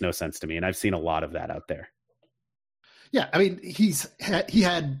 That makes no sense to me, and I've seen a lot of that out there. Yeah, I mean, he's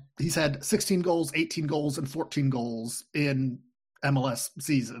had 16 goals, 18 goals, and 14 goals in MLS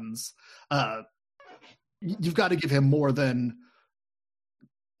seasons. You've got to give him more than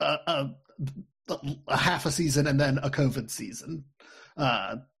a half a season and then a COVID season.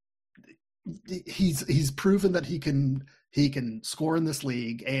 He's proven that he can score in this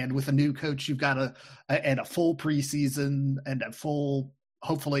league, and with a new coach, you've got a full preseason and a full,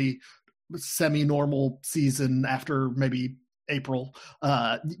 hopefully, semi-normal season after maybe April.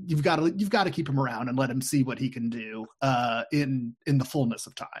 You've got to keep him around and let him see what he can do in the fullness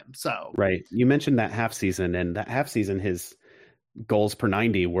of time. So right, you mentioned that half season, and that half season, his goals per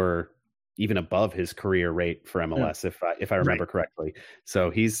 90 were, even above his career rate for MLS, if I remember correctly.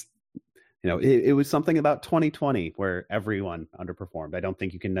 So he's, it was something about 2020 where everyone underperformed. I don't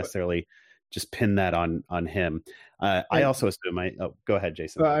think you can necessarily just pin that on him. I also assume go ahead,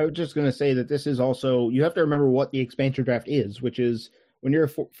 Jason. I was just going to say that this is also, you have to remember what the expansion draft is, which is when you're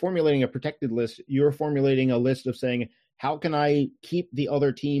formulating a protected list, you're formulating a list of saying, how can I keep the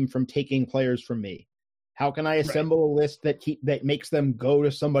other team from taking players from me? How can I assemble a list that makes them go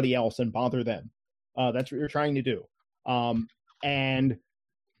to somebody else and bother them? That's what you're trying to do. And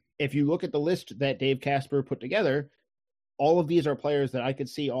if you look at the list that Dave Casper put together, all of these are players that I could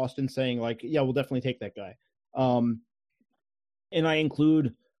see Austin saying, like, yeah, we'll definitely take that guy. And I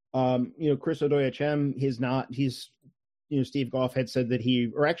include, Chris Odoyachem. Steve Goff had said that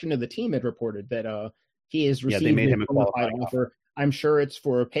the team had reported that he has received they made him a qualified offer. I'm sure it's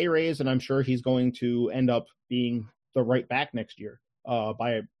for a pay raise, and I'm sure he's going to end up being the right back next year,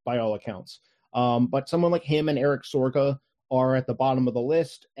 by all accounts. But someone like him and Eric Sorga are at the bottom of the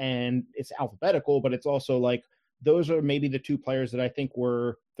list, and it's alphabetical, but it's also like those are maybe the two players that I think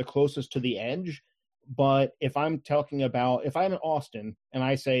were the closest to the edge. But if I'm in Austin and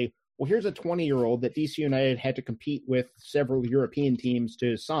I say, well, here's a 20-year-old that DC United had to compete with several European teams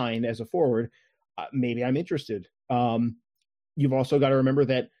to sign as a forward, maybe I'm interested. You've also got to remember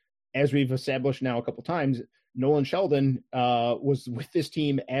that, as we've established now a couple times, Nolan Sheldon was with this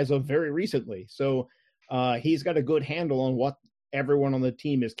team as of very recently. So he's got a good handle on what everyone on the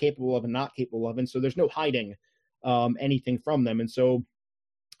team is capable of and not capable of. And so there's no hiding anything from them. And so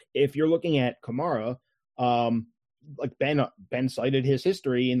if you're looking at Kamara, like Ben cited his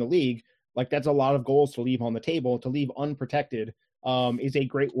history in the league, like that's a lot of goals to leave on the table. To leave unprotected is a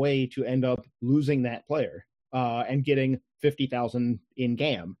great way to end up losing that player and getting $50,000 in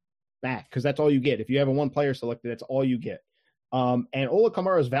GAM back, because that's all you get. If you have a one player selected, that's all you get. And Ola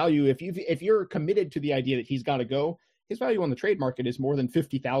Kamara's value, if you're committed to the idea that he's got to go, his value on the trade market is more than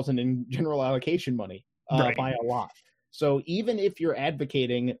 $50,000 in general allocation money by a lot. So even if you're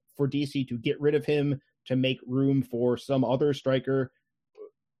advocating for DC to get rid of him to make room for some other striker,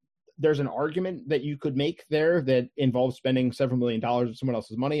 there's an argument that you could make there that involves spending several $1 million of someone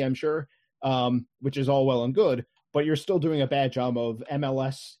else's money, I'm sure, which is all well and good, but you're still doing a bad job of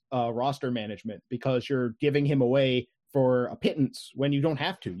MLS roster management, because you're giving him away for a pittance when you don't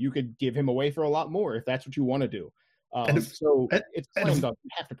have to. You could give him away for a lot more if that's what you want to do. It's slam dunk. You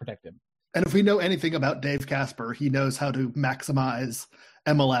have to protect him. And if we know anything about Dave Casper, he knows how to maximize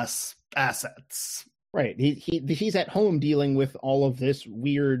MLS assets. Right. He's at home dealing with all of this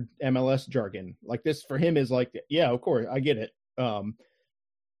weird MLS jargon. Like this for him is like, yeah, of course, I get it. So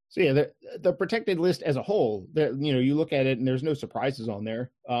yeah, the protected list as a whole, you look at it and there's no surprises on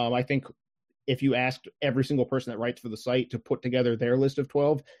there. I think if you asked every single person that writes for the site to put together their list of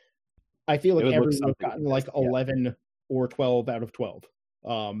 12, I feel like everyone would have gotten like 11 or 12 out of 12.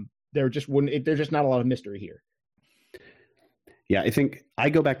 There's just not a lot of mystery here. Yeah, I think I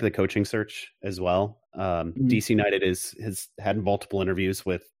go back to the coaching search as well. DC United has had multiple interviews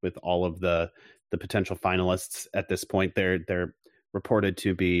with all of the potential finalists at this point. They're reported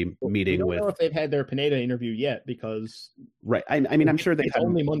to be meeting with. I don't know if they've had their Pineda interview yet, because right. I mean, I'm sure it's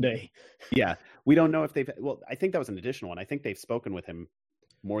only Monday. Yeah, we don't know if they've. Well, I think that was an additional one. I think they've spoken with him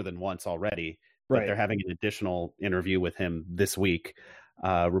more than once already. Right. They're having an additional interview with him this week,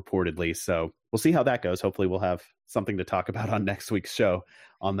 reportedly. So we'll see how that goes. Hopefully, we'll have something to talk about on next week's show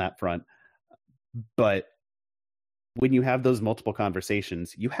on that front. But when you have those multiple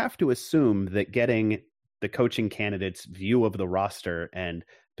conversations, you have to assume that getting the coaching candidates' view of the roster and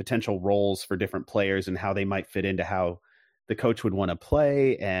potential roles for different players and how they might fit into how the coach would want to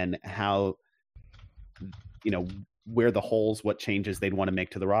play, and how, where the holes, what changes they'd want to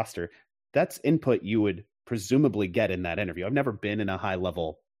make to the roster. That's input you would presumably get in that interview. I've never been in a high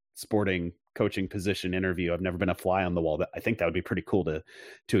level sporting coaching position interview. I've never been a fly on the wall. I think that would be pretty cool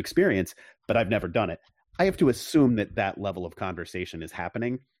to experience, but I've never done it. I have to assume that level of conversation is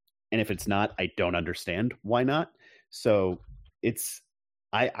happening. And if it's not, I don't understand why not. So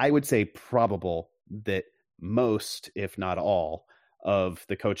I would say probable that most, if not all, of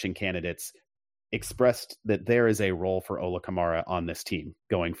the coaching candidates expressed that there is a role for Ola Kamara on this team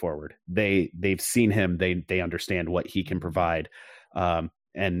going forward. They've seen him. They understand what he can provide.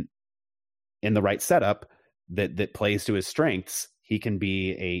 And in the right setup that plays to his strengths, he can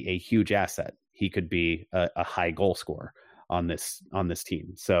be a huge asset. He could be a high goal scorer on this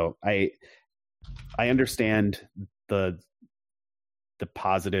team. So I understand the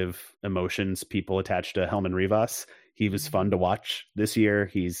positive emotions people attach to Helman Rivas. He was fun to watch this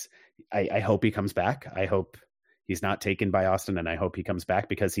year. I hope he comes back. I hope he's not taken by Austin, and I hope he comes back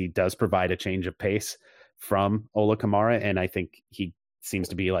because he does provide a change of pace from Ola Kamara, and I think he seems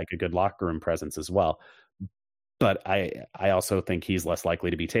to be like a good locker room presence as well. But I also think he's less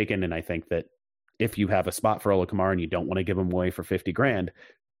likely to be taken, and I think that if you have a spot for Ola Kamara and you don't want to give him away for $50,000,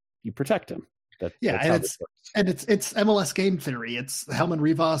 you protect him. It's MLS game theory. It's Helman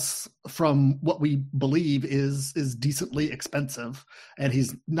Rivas, from what we believe, is decently expensive, and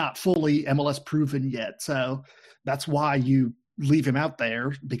he's not fully MLS proven yet. So that's why you leave him out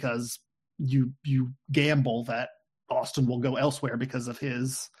there, because you gamble that Austin will go elsewhere because of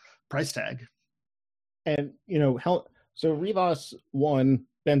his price tag. And so Rivas, one,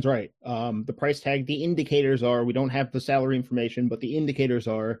 Ben's right. The price tag, the indicators are, we don't have the salary information, but the indicators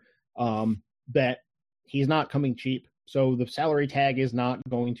are that he's not coming cheap. So the salary tag is not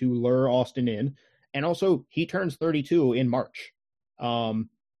going to lure Austin in. And also, he turns 32 in March.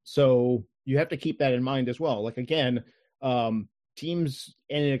 So you have to keep that in mind as well. Like, again, teams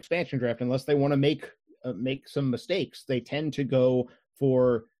in an expansion draft, unless they want to make some mistakes, they tend to go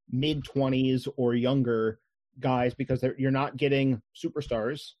for mid-20s or younger guys because you're not getting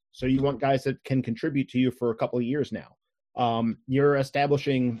superstars. So you want guys that can contribute to you for a couple of years now. You're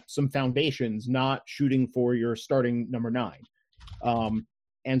establishing some foundations, not shooting for your starting number 9.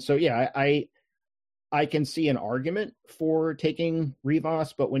 And so, yeah, I can see an argument for taking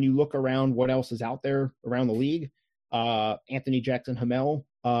Rivas, but when you look around what else is out there around the league, Anthony Jackson Hamel,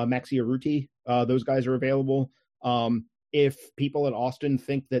 Maxi Urruti, those guys are available. If people at Austin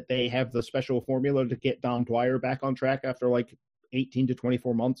think that they have the special formula to get Dom Dwyer back on track after like 18 to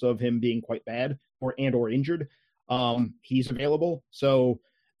 24 months of him being quite bad or injured, he's available. So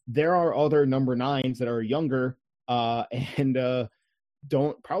there are other number 9s that are younger and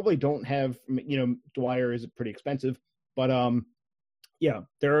don't have, Dwyer is pretty expensive, but yeah,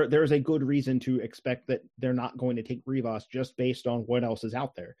 there's a good reason to expect that they're not going to take Rivas just based on what else is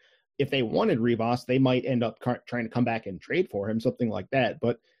out there. If they wanted Rivas, they might end up trying to come back and trade for him, something like that.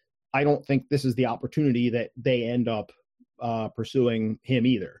 But I don't think this is the opportunity that they end up pursuing him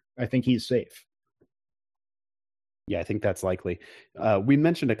either. I think he's safe. Yeah, I think that's likely. We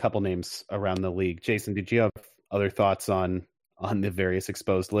mentioned a couple names around the league. Jason, did you have other thoughts on the various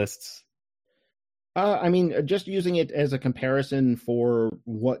exposed lists? I mean, just using it as a comparison for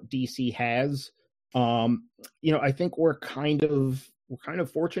what DC has, I think we're kind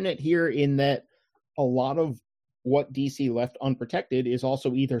of fortunate here in that a lot of what DC left unprotected is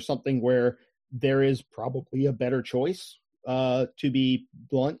also either something where there is probably a better choice, to be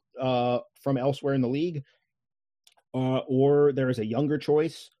blunt, from elsewhere in the league, or there is a younger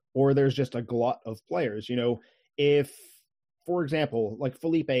choice, or there's just a glut of players. If, for example, like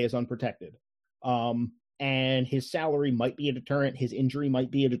Felipe is unprotected, and his salary might be a deterrent, his injury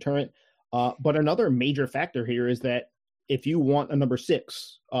might be a deterrent, but another major factor here is that if you want a number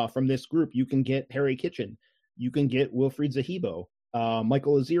 6 from this group, you can get Harry Kitchen. You can get Wilfried Zahibo.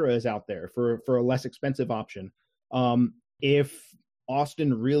 Michael Azira is out there for a less expensive option. If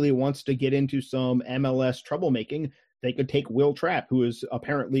Austin really wants to get into some MLS troublemaking, they could take Will Trapp, who is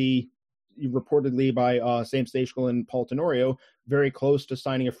apparently, reportedly by Sam Stejskal and Paul Tenorio, very close to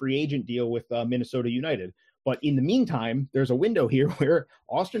signing a free agent deal with Minnesota United. But in the meantime, there's a window here where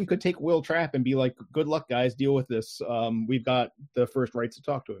Austin could take Will Trapp and be like, good luck, guys, deal with this. We've got the first rights to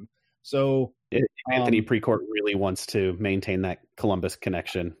talk to him. So if Anthony Precourt really wants to maintain that Columbus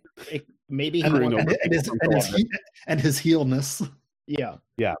connection. Maybe and his heelness. Yeah.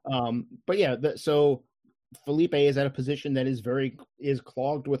 Yeah. But yeah, so Felipe is at a position that is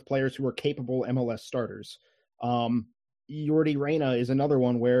clogged with players who are capable MLS starters. Yordi Reyna is another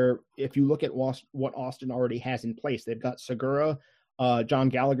one where if you look at what Austin already has in place, they've got Segura. John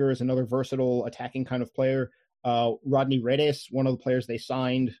Gallagher is another versatile attacking kind of player. Rodney Redes, one of the players they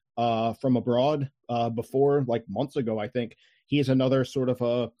signed from abroad before, like months ago, I think. He is another sort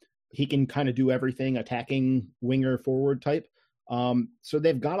of he can kind of do everything, attacking winger forward type. So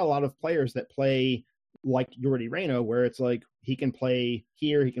they've got a lot of players that play like Yordi Reyna, where it's like he can play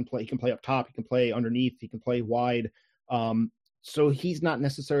here, he can play up top, he can play underneath, he can play wide. So he's not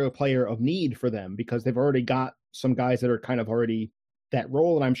necessarily a player of need for them because they've already got some guys that are kind of already that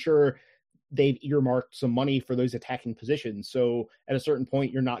role. And I'm sure they've earmarked some money for those attacking positions. So at a certain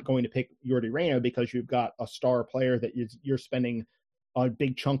point, you're not going to pick Yordi Reyna because you've got a star player that you're spending a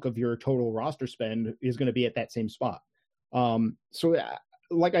big chunk of your total roster spend is going to be at that same spot. So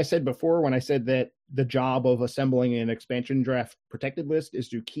like I said before, when I said that the job of assembling an expansion draft protected list is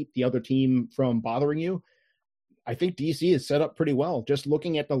to keep the other team from bothering you, I think DC is set up pretty well. Just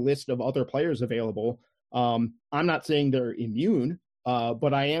looking at the list of other players available, I'm not saying they're immune,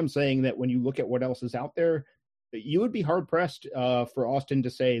 but I am saying that when you look at what else is out there, you would be hard pressed for Austin to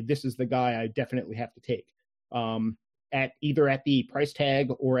say this is the guy I definitely have to take. At the price tag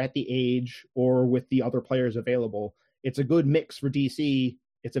or at the age or with the other players available. It's a good mix for DC.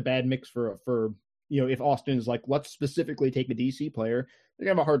 It's a bad mix for if Austin is like, let's specifically take a DC player, they're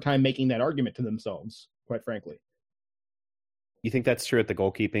gonna have a hard time making that argument to themselves, quite frankly. You think that's true at the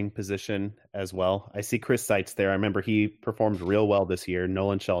goalkeeping position as well? I see Chris Seitz there. I remember he performed real well this year.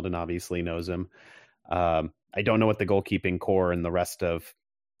 Nolan Sheldon obviously knows him. I don't know what the goalkeeping core and the rest of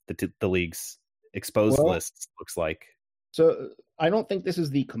the league's exposed lists looks like. So I don't think this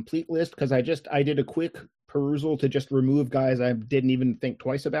is the complete list because I did a quick perusal to just remove guys I didn't even think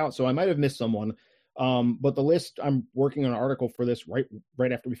twice about. So I might have missed someone. But the list, I'm working on an article for this right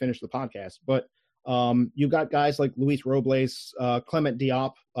after we finish the podcast. But you've got guys like Luis Robles, Clement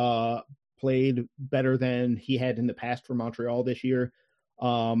Diop played better than he had in the past for Montreal this year.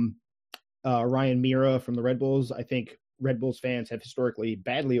 Ryan Mira from the Red Bulls. I think Red Bulls fans have historically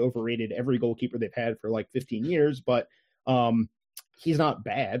badly overrated every goalkeeper they've had for like 15 years, but he's not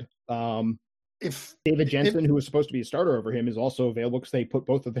bad. If David Jensen, who was supposed to be a starter over him, is also available because they put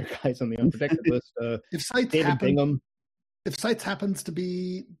both of their guys on the unprotected list. If Seitz happens to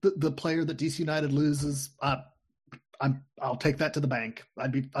be the player that DC United loses, I'll take that to the bank.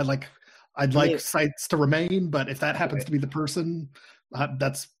 I'd like Seitz to remain, but if that happens to be the person,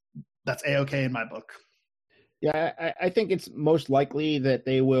 that's A-okay in my book. Yeah, I think it's most likely that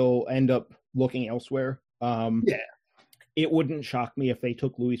they will end up looking elsewhere. It wouldn't shock me if they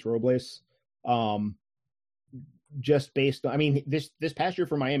took Luis Robles. Just based on, I mean, this past year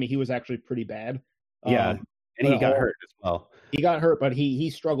for Miami, he was actually pretty bad. And he got hurt as well. He got hurt, but he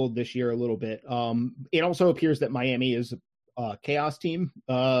struggled this year a little bit. It also appears that Miami is a chaos team,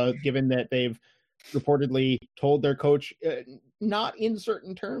 given that they've reportedly told their coach, not in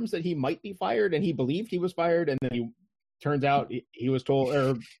certain terms, that he might be fired, and he believed he was fired, and then he turns out he was told,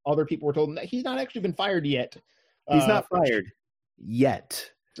 or other people were told him that he's not actually been fired yet. He's not fired yet.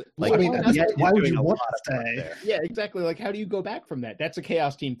 Like, I mean, why would you want to stay? Yeah, exactly. Like, how do you go back from that? That's a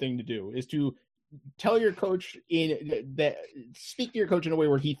chaos team thing to do, is to tell your coach speak to your coach in a way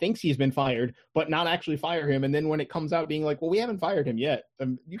where he thinks he's been fired, but not actually fire him. And then when it comes out being like, well, we haven't fired him yet.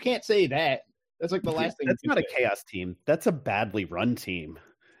 You can't say that. That's like the last thing. That's not a chaos team. That's a badly run team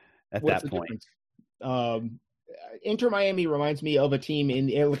at that point. Inter Miami reminds me of a team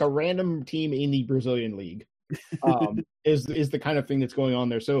like a random team in the Brazilian league. Is the kind of thing that's going on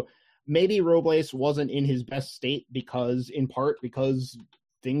there. So maybe Robles wasn't in his best state in part because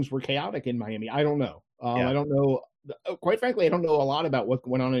things were chaotic in Miami. I don't know. I don't know. Quite frankly, I don't know a lot about what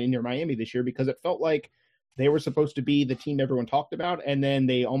went on in Inter Miami this year, because it felt like they were supposed to be the team everyone talked about, and then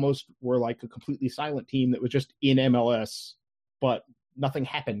they almost were like a completely silent team that was just in MLS, but nothing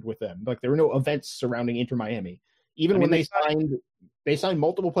happened with them. Like, there were no events surrounding Inter Miami. Even when they signed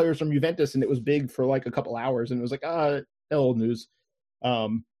multiple players from Juventus, and it was big for like a couple hours, and it was like, old news.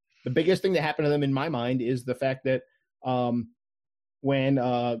 The biggest thing that happened to them in my mind is the fact that when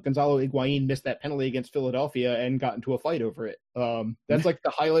Gonzalo Higuain missed that penalty against Philadelphia and got into a fight over it. That's like the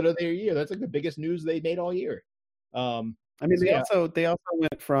highlight of their year. That's like the biggest news they made all year. I mean, they also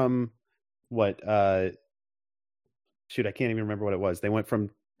went from what? Shoot, I can't even remember what it was. They went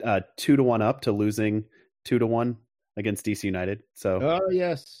from 2-1 up to losing 2-1 against DC United. So,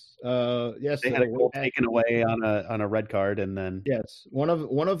 yes, they had a goal taken away on a red card, and then one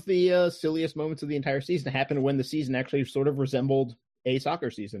of the silliest moments of the entire season happened when the season actually sort of resembled a soccer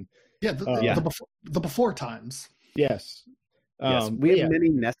season. The before times. Yes. We have many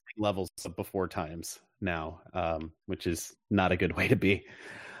nesting levels of before times now, which is not a good way to be.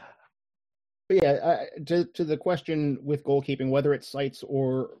 But yeah, to the question with goalkeeping, whether it's Seitz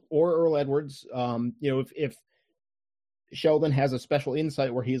or Earl Edwards, if Sheldon has a special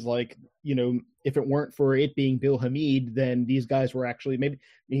insight where he's like, if it weren't for it being Bill Hamid, then these guys were actually, maybe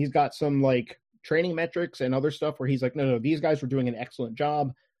he's got some like training metrics and other stuff where he's like, no, these guys were doing an excellent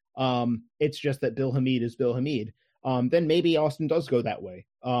job. It's just that Bill Hamid is Bill Hamid. Then maybe Austin does go that way.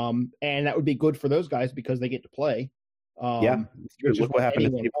 And that would be good for those guys because they get to play. Look what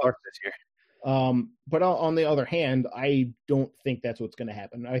happened to Steve Clark this year. But on the other hand, I don't think that's what's going to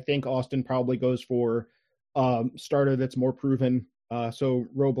happen. I think Austin probably goes for starter that's more proven. So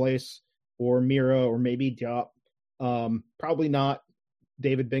Robles or Mira or maybe Diop. Probably not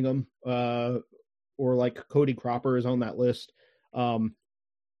David Bingham or like Cody Cropper is on that list.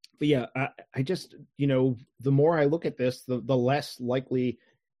 But yeah, I just, the more I look at this, the less likely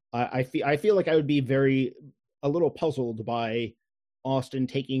I feel like I would be a little puzzled by Austin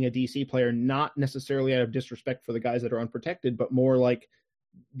taking a DC player, not necessarily out of disrespect for the guys that are unprotected, but more like,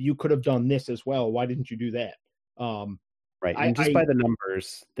 you could have done this as well. Why didn't you do that? Right. And just by the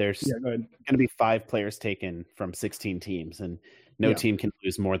numbers, there's go ahead. going to be 5 players taken from 16 teams, and no team can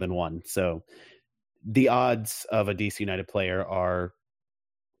lose more than one. So the odds of a DC United player are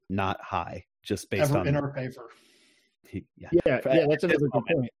not high, just based on in our favor. That's another good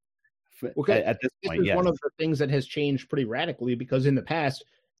point. Okay, at this point, this is one of the things that has changed pretty radically, because in the past,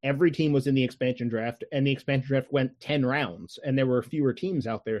 every team was in the expansion draft, and the expansion draft went 10 rounds, and there were fewer teams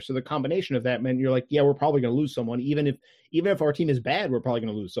out there. So the combination of that meant you're like, yeah, we're probably going to lose someone. Even if our team is bad, we're probably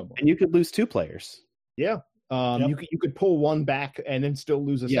going to lose someone. And you could lose 2 players. Yeah. You could pull one back and then still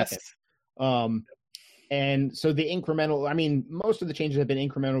lose a second. And so the incremental, I mean, most of the changes have been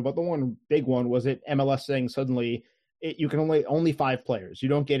incremental, but the one big one was it MLS saying suddenly you can only 5 players. You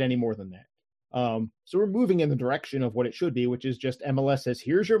don't get any more than that. So we're moving in the direction of what it should be, which is just MLS says,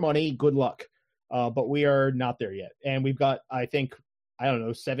 here's your money, good luck. But we are not there yet. And we've got, I think,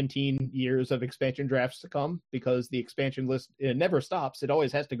 17 years of expansion drafts to come, because the expansion list, it never stops. It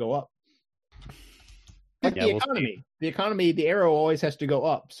always has to go up. Like the economy, the arrow always has to go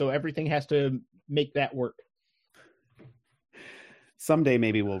up. So everything has to make that work. Someday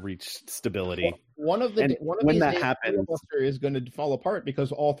maybe we'll reach stability. One of when that happens, Filibuster is going to fall apart,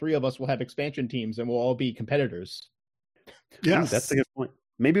 because all 3 of us will have expansion teams and we'll all be competitors. Yes, that's a good point.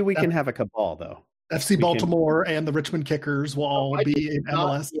 Maybe we can have a cabal, though. FC Baltimore and the Richmond Kickers will all be in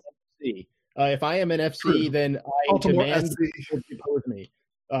MLS. If I am an FC, then I Baltimore demand SC. you depose me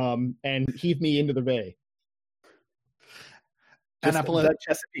and heave me into the bay. The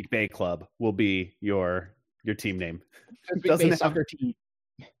Chesapeake Bay Club will be your team name. Bay soccer team.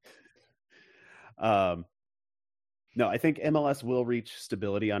 No, I think MLS will reach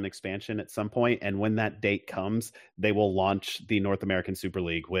stability on expansion at some point, and when that date comes, they will launch the North American Super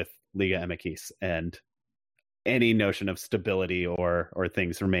League with Liga MX, and any notion of stability or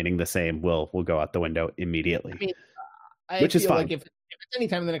things remaining the same will go out the window immediately. I mean, which is fine. Like if it's any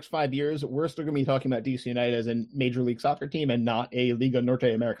time in the next 5 years, we're still going to be talking about DC United as a Major League Soccer team and not a Liga Norte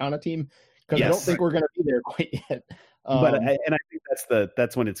Americana team, because I don't think we're going to be there quite yet. But I think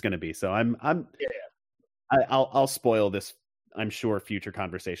that's when it's going to be. So I'll spoil this, I'm sure, future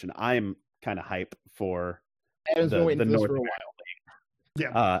conversation. I'm kind of hype for the North American League.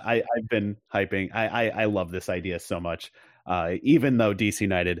 Yeah, I've been hyping. I love this idea so much. Even though DC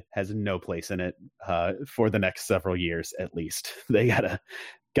United has no place in it for the next several years, at least they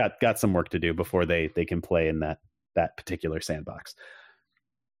got some work to do before they can play in that particular sandbox.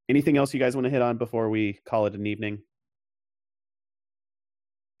 Anything else you guys want to hit on before we call it an evening?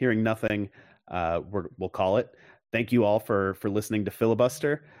 Hearing nothing, we'll call it. Thank you all for listening to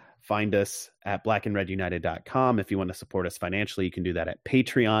Filibuster. Find us at blackandredunited.com. If you want to support us financially, you can do that at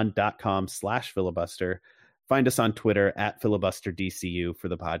patreon.com/filibuster. Find us on Twitter at filibusterdcu for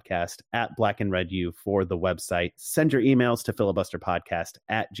the podcast, at blackandredu for the website. Send your emails to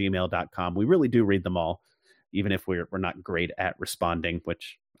filibusterpodcast@gmail.com. We really do read them all, even if we're not great at responding,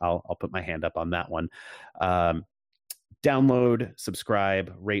 which I'll put my hand up on that one. Download,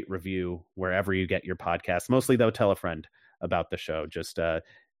 subscribe, rate, review wherever you get your podcasts. Mostly, though, tell a friend about the show. Just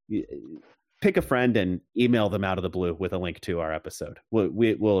pick a friend and email them out of the blue with a link to our episode.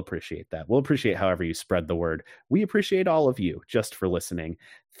 We'll appreciate that. We'll appreciate however you spread the word. We appreciate all of you just for listening.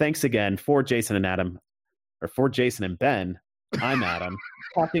 Thanks again. For Jason and Ben, I'm Adam,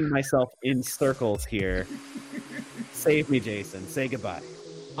 talking myself in circles here. Save me, Jason. Say goodbye.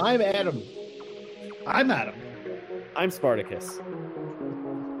 I'm Adam. I'm Adam. I'm Spartacus.